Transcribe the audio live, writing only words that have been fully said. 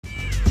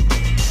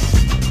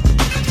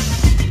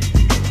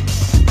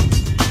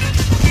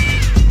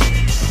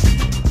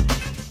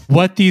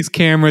what these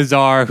cameras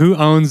are, who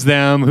owns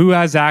them, who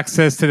has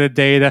access to the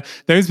data.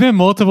 There's been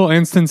multiple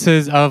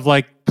instances of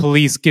like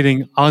police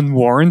getting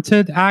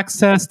unwarranted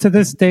access to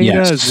this data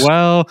as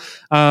well.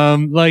 I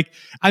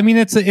mean,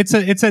 it's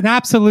an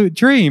absolute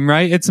dream,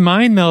 right? It's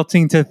mind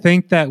melting to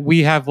think that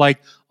we have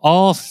like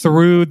all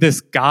through this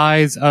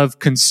guise of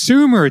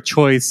consumer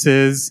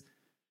choices,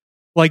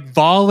 like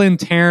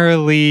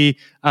voluntarily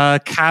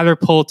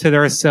catapulted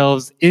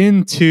ourselves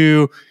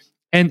into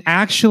an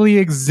actually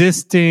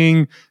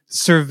existing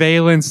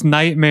surveillance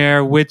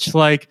nightmare, which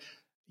like,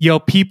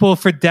 people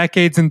for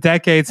decades and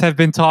decades have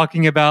been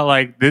talking about,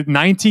 like the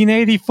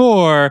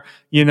 1984,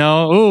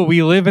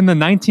 we live in the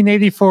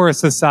 1984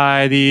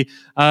 society.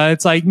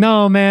 It's like,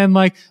 no, man,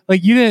 like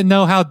you didn't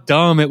know how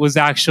dumb it was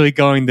actually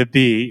going to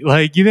be.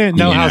 Like you didn't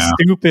know how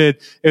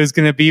stupid it was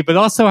going to be, but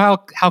also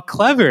how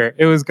clever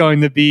it was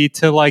going to be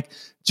to like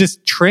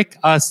just trick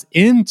us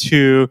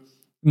into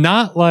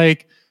not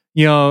like,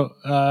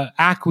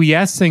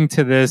 acquiescing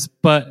to this,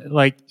 but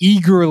like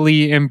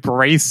eagerly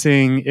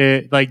embracing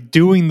it, like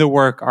doing the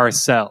work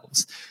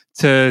ourselves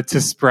to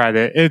spread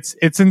it.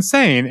 It's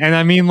insane. And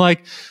I mean,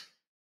 like,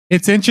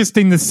 it's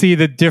interesting to see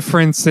the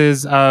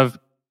differences of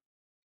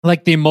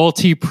like the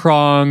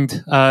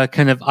multi-pronged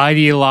kind of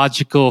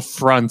ideological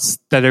fronts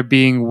that are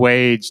being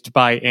waged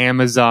by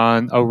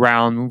Amazon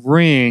around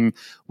Ring,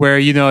 where,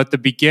 at the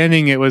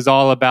beginning it was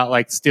all about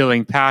like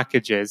stealing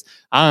packages.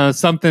 I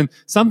don't know,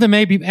 something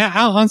maybe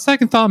on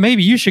second thought,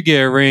 maybe you should get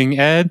a Ring,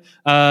 Ed,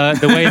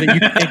 the way that you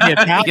can get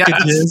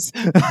packages.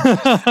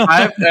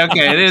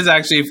 Okay, it is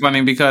actually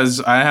funny because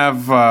I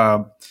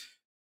have,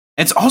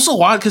 it's also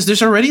wild because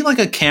there's already like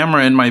a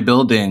camera in my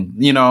building,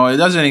 it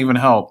doesn't even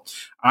help.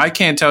 I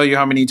can't tell you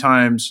how many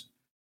times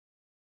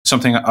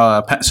some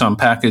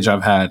package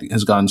I've had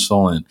has gotten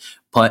stolen,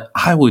 but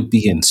I would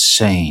be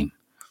insane.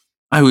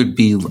 There would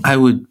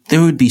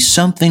be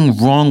something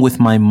wrong with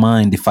my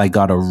mind if I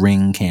got a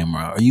Ring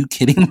camera. Are you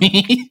kidding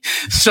me?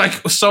 It's like,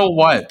 so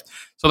what?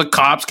 So the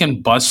cops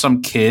can bust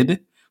some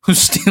kid who's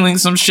stealing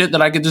some shit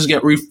that I could just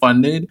get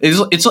refunded.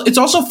 It's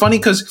also funny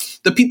because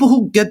the people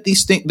who get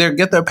these things, they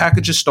get their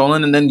packages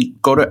stolen and then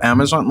go to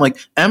Amazon. Like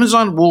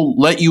Amazon will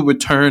let you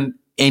return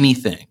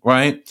anything,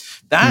 right?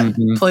 That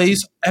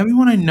place,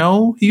 everyone I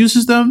know who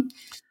uses them,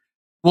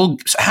 well,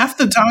 half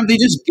the time they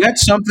just get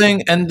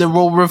something and they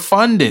will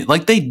refund it.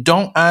 Like they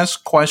don't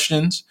ask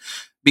questions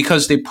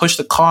because they push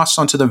the costs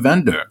onto the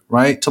vendor,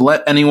 right? To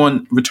let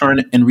anyone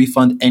return and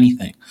refund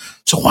anything.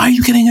 So why are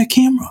you getting a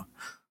camera?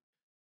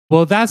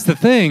 Well, that's the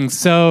thing.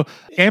 So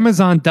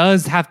Amazon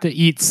does have to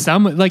eat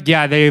some,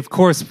 they of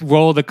course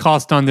roll the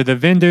cost onto the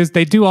vendors.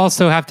 They do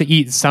also have to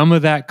eat some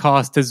of that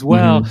cost as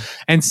well.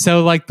 And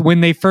so like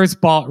when they first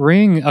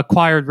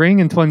acquired Ring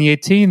in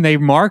 2018, they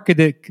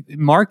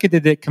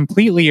marketed it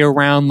completely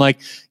around like,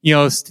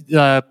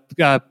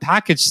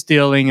 package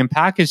stealing and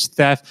package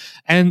theft.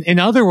 And in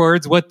other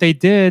words, what they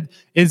did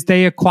is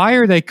they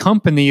acquired a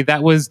company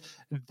that was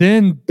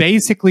then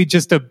basically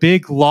just a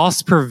big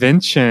loss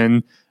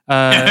prevention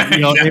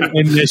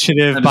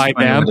initiative by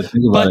them,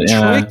 but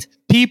tricked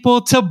people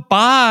to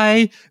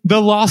buy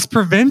the loss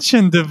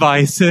prevention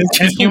devices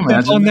and put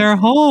them on their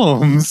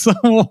homes.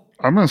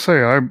 I'm going to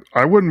say,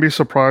 I wouldn't be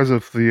surprised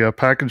if the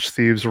package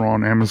thieves are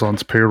on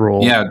Amazon's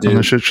payroll. Yeah, dude. And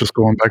the shit's just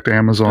going back to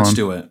Amazon. Let's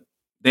do it.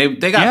 They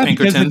got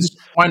Pinkertons.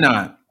 Why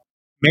not?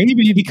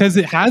 Maybe because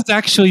it has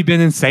actually been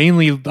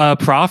insanely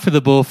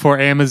profitable for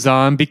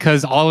Amazon,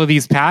 because all of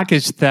these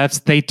package thefts,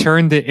 they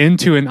turned it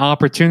into an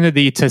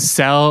opportunity to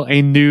sell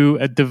a new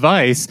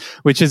device,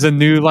 which is a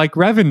new like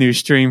revenue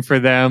stream for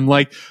them.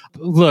 Like,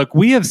 look,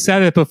 we have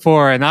said it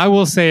before and I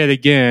will say it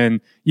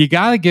again. You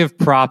got to give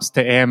props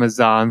to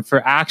Amazon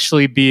for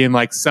actually being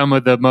like some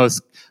of the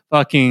most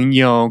fucking,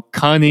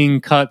 cunning,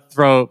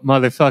 cutthroat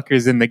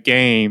motherfuckers in the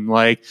game.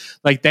 Like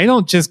they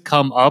don't just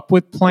come up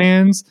with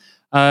plans.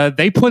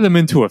 They put them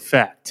into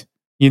effect,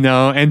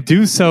 and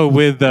do so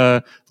with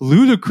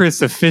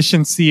ludicrous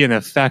efficiency and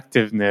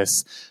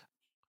effectiveness.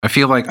 I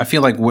feel like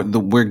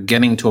we're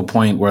getting to a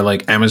point where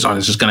like Amazon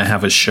is just going to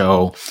have a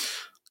show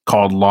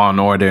called Law and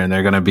Order, and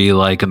they're going to be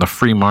like, in the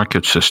free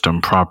market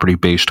system,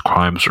 property-based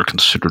crimes are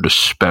considered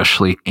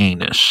especially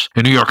heinous.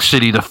 In New York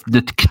City,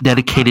 the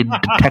dedicated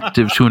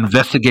detectives who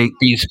investigate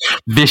these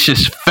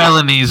vicious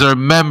felonies are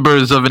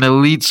members of an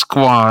elite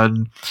squad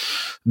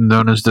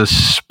known as the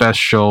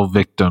Special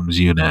Victims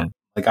Unit.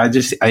 Like I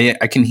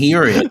can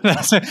hear it.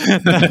 That's right.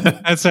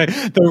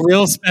 The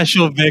real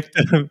special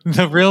victims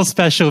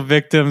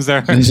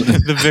are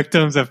the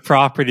victims of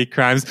property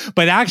crimes,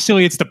 but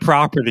actually it's the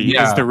property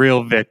is the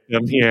real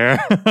victim here.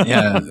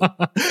 Yeah.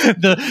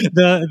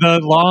 the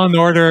Law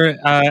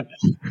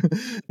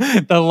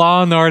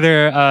and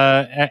Order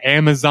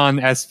Amazon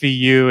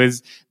SVU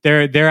is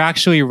they're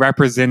actually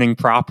representing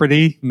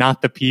property,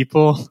 not the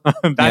people.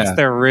 That's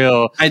their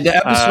real. The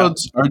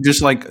episodes are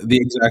just like the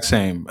exact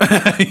same.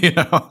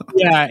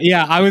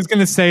 Yeah. I was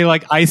gonna say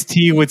like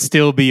Ice-T would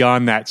still be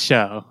on that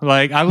show.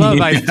 Like I love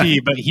Ice-T,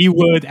 but he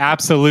would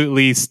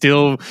absolutely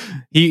still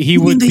he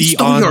would be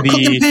on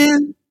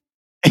the.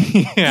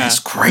 Yeah. That's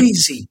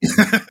crazy.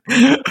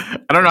 I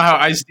don't know how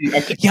Ice-T.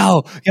 Okay.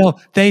 Yo,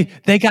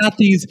 they got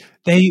these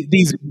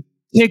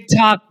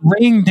TikTok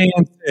ring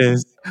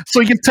dances.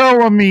 So you're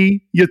telling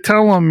me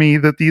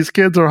that these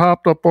kids are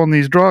hopped up on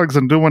these drugs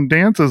and doing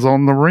dances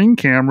on the Ring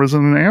cameras,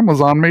 and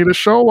Amazon made a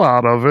show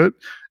out of it,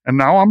 and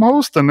now I'm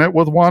hosting it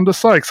with Wanda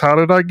Sykes. How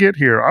did I get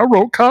here? I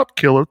wrote Cop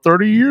Killer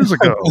 30 years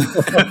ago.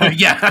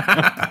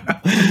 Yeah.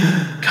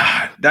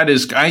 God, that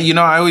is. I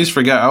always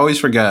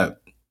forget.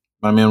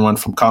 My man went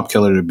from Cop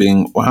Killer to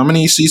being. Well, how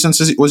many seasons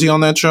was he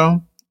on that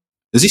show?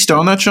 Is he still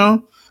on that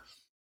show?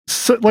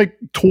 So, like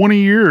 20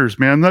 years,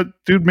 man. That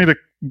dude made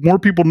more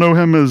people know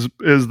him as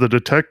the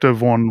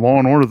detective on Law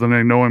and Order than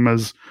they know him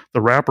as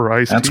the rapper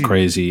Ice-T. That's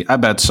crazy. I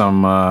bet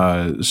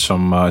somebody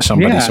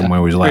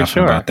somewhere was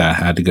laughing about that.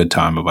 Had a good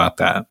time about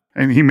that.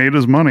 And he made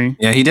his money.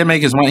 Yeah, he did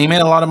make his money. He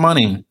made a lot of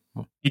money.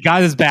 He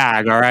got his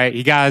bag, all right?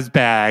 He got his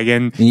bag.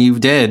 And he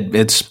did.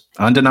 It's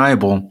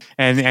undeniable.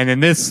 And in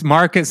this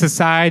market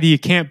society, you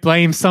can't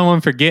blame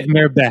someone for getting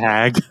their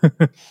bag.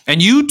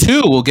 And you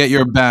too will get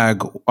your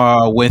bag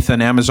with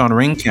an Amazon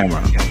Ring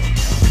camera.